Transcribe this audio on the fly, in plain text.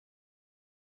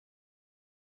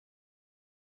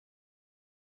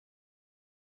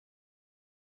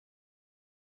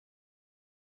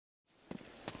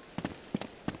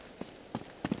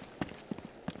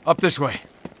Up this way.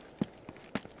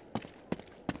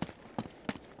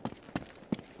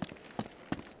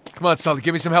 Come on, Sully,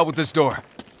 give me some help with this door.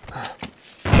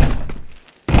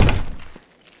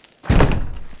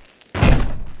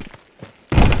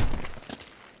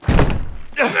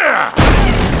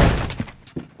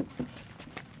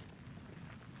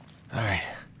 Alright.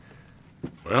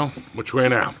 Well, which way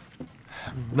now?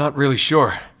 I'm not really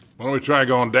sure. Why don't we try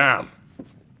going down?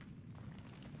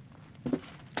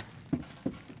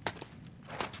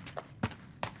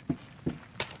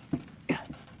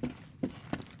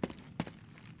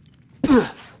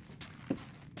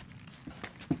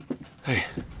 Hey,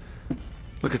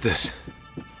 look at this.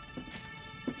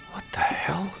 What the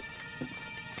hell?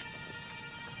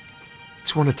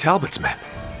 It's one of Talbot's men.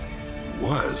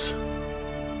 Was.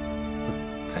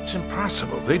 But that's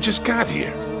impossible. They just got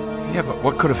here. Yeah, but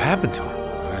what could have happened to him?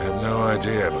 I have no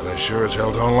idea, but I sure as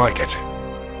hell don't like it.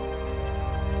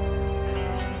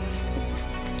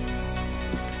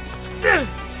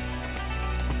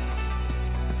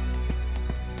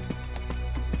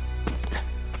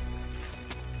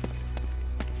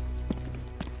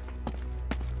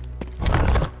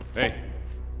 Hey,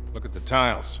 look at the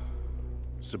tiles.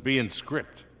 Sabaean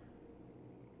script.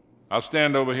 I'll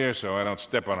stand over here so I don't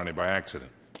step on any by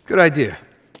accident. Good idea.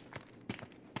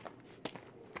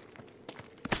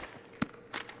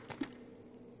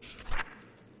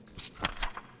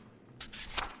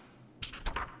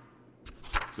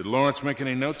 Did Lawrence make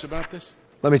any notes about this?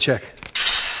 Let me check.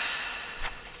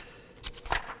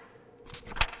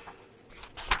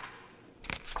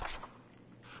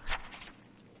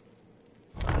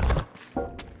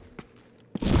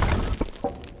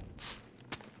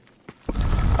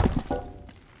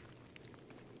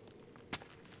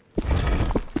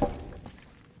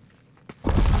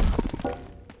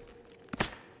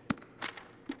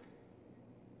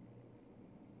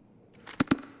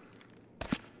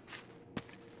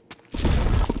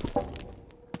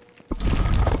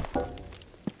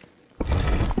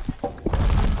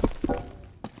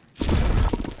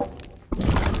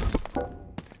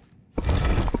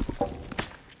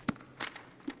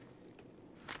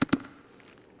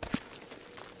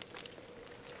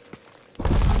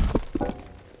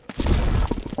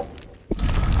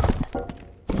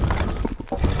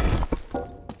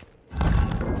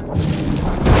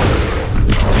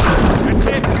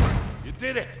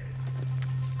 Did it!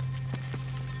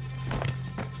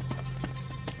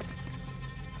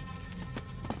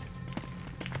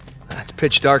 It's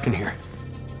pitch dark in here.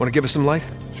 Want to give us some light?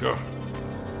 Sure.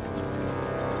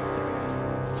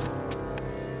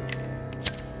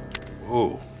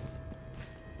 Whoa.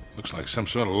 Looks like some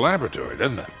sort of laboratory,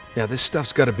 doesn't it? Yeah, this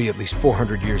stuff's got to be at least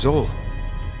 400 years old.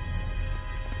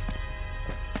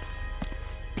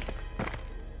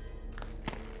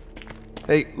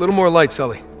 Hey, a little more light,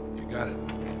 Sully. You got it.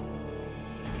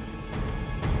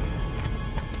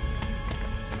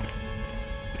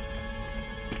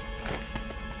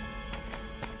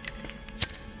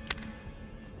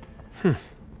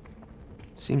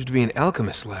 Seems to be an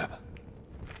alchemist's lab.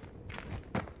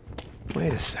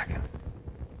 Wait a second.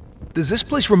 Does this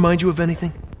place remind you of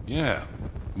anything? Yeah.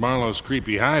 Marlowe's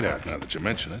creepy hideout, now that you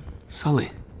mention it.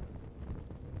 Sully.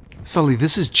 Sully,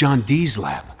 this is John Dee's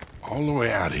lab. All the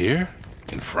way out here?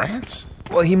 In France?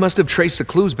 Well, he must have traced the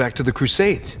clues back to the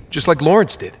Crusades, just like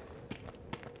Lawrence did.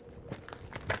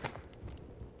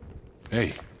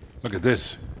 Hey, look at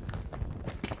this.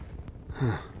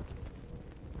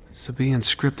 Sabaean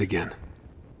script again.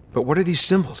 But what are these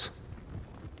symbols?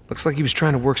 Looks like he was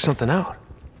trying to work something out.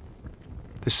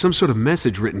 There's some sort of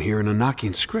message written here in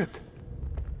Enochian script.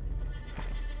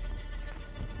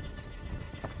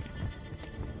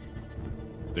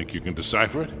 Think you can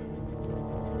decipher it?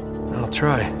 I'll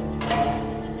try.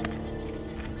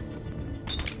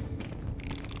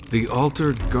 The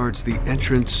altar guards the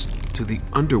entrance to the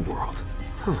underworld.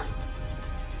 Huh.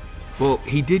 Well,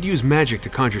 he did use magic to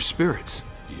conjure spirits.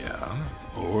 Yeah.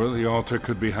 Or the altar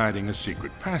could be hiding a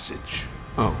secret passage.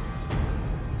 Oh.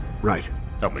 Right.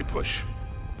 Help me push.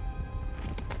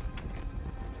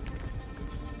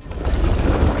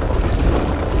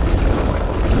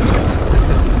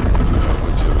 Oh,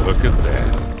 would you look at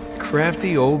that?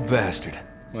 Crafty old bastard.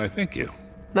 Why, thank you.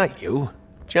 Not you.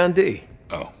 John Dee.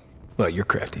 Oh. Well, you're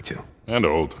crafty too. And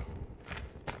old.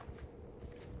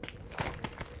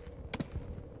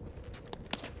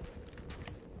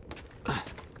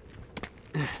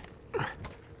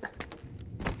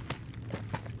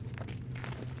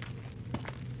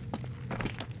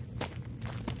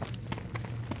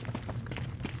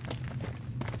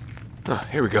 Oh,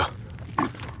 here we go.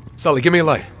 Sully, give me a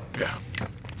light. Yeah.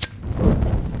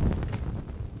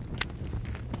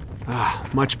 Ah,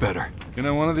 much better. You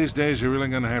know, one of these days you're really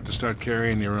gonna have to start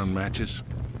carrying your own matches.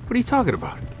 What are you talking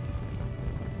about?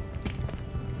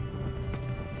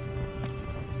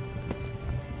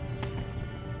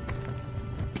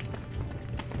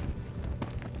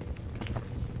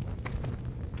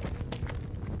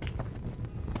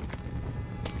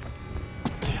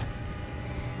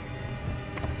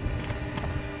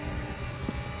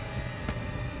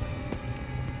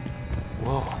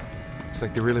 Whoa. Looks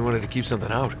like they really wanted to keep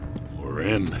something out. We're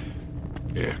in.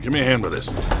 Here, give me a hand with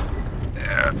this.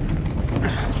 Yeah.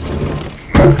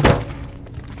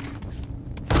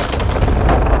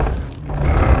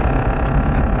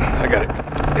 I got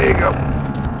it. There you go.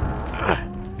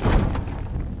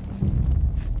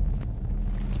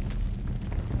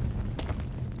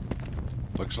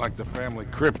 Looks like the family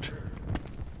crypt.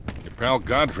 Your pal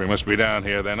Godfrey must be down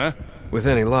here then, huh? With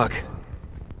any luck.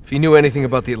 If he knew anything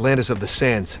about the Atlantis of the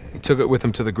Sands, he took it with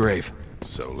him to the grave.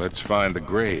 So let's find the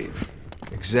grave.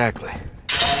 Exactly.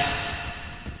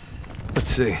 Let's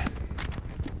see.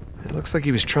 It looks like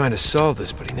he was trying to solve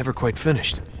this, but he never quite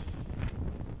finished.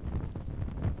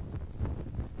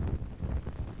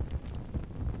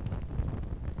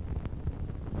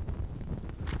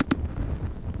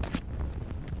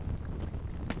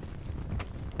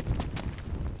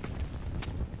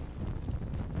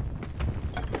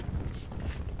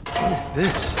 What is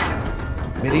this?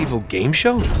 Medieval game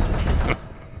show?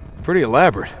 Pretty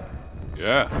elaborate.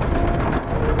 Yeah.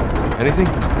 Anything?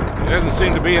 He doesn't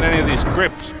seem to be in any of these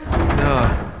crypts.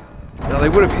 No. No, they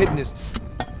would have hidden his...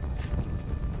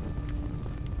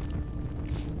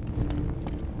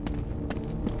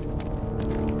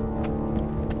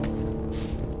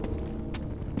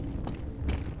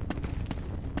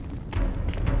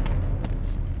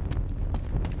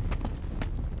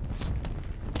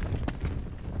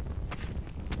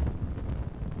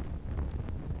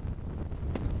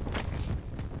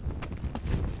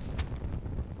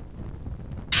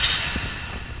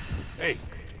 Hey,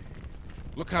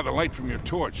 look how the light from your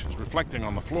torch is reflecting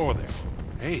on the floor there.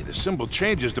 Hey, the symbol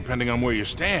changes depending on where you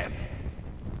stand.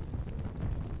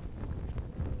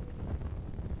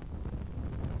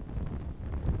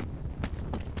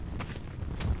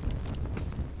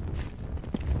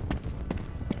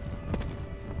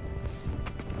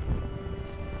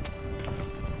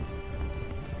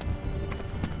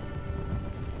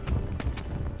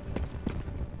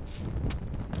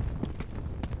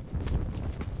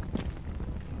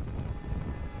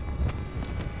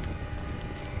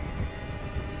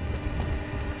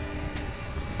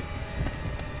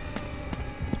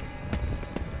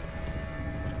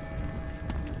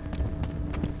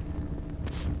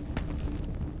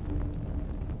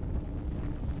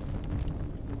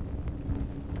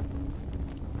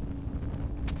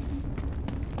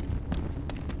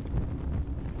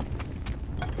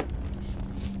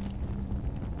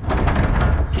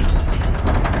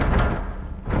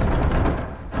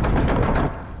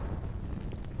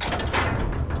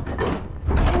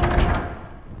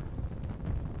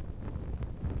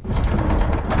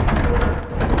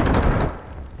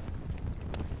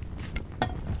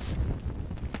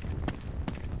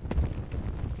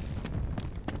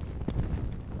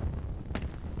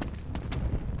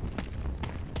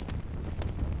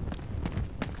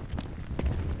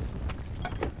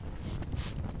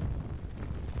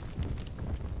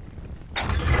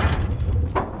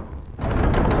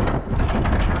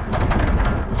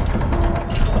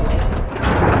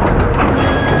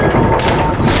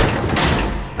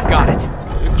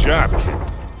 job,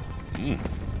 kid.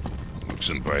 Looks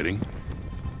inviting.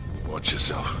 Watch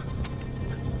yourself.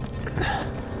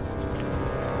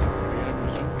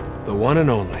 The one and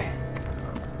only.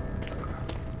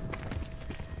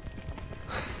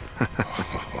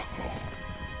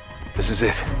 This is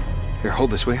it. Here, hold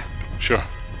this, will you? Sure.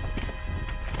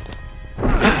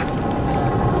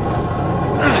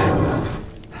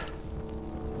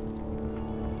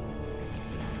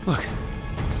 Look,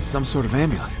 it's some sort of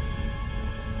amulet.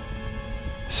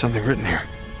 Something written here.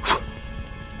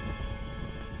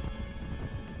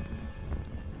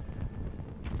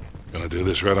 Gonna do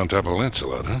this right on top of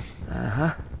Lancelot, huh?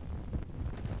 Uh-huh.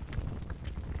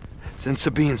 It's in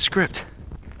Sabaean script.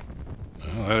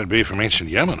 Well, that'd be from ancient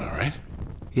Yemen, all right?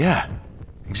 Yeah.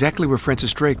 Exactly where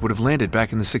Francis Drake would have landed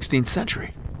back in the 16th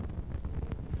century.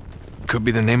 Could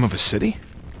be the name of a city?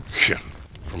 Yeah,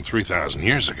 from 3,000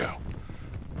 years ago.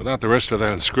 Without the rest of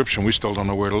that inscription, we still don't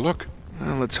know where to look.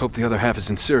 Well, let's hope the other half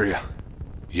is in Syria.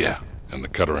 Yeah, and the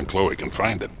Cutter and Chloe can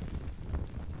find it.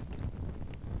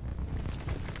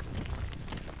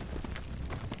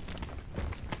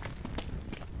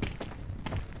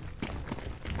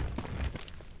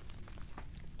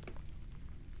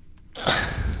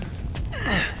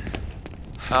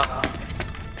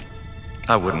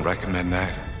 I wouldn't recommend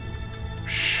that.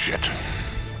 Shit.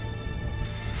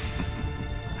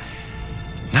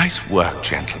 Nice work,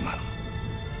 gentlemen.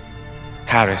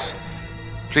 Harris,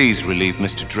 please relieve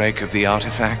Mr. Drake of the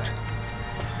artifact.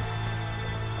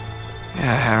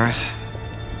 Yeah, Harris.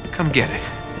 Come get it.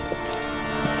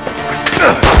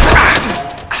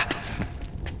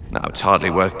 Now, it's hardly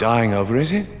worth dying over,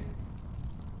 is it?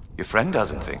 Your friend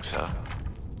doesn't think so.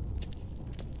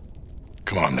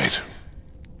 Come on, Nate.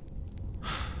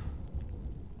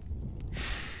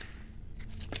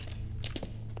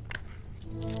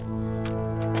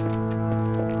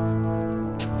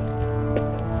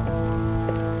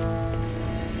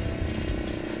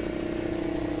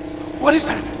 What is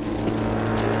that?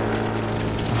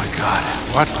 Oh my God.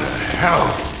 What the hell?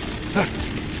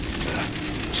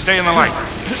 Stay in the light.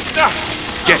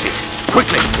 Get it!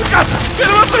 Quickly! Get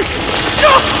him up me!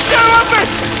 Get him up me!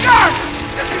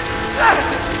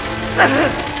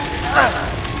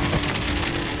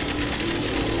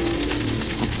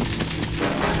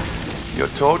 Your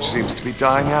torch seems to be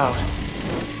dying out.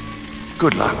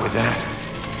 Good luck with that.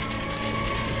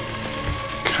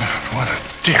 God, what a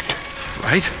dick.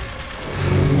 Right?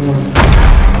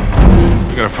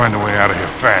 We gotta find a way out of here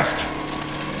fast.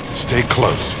 Stay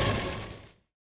close.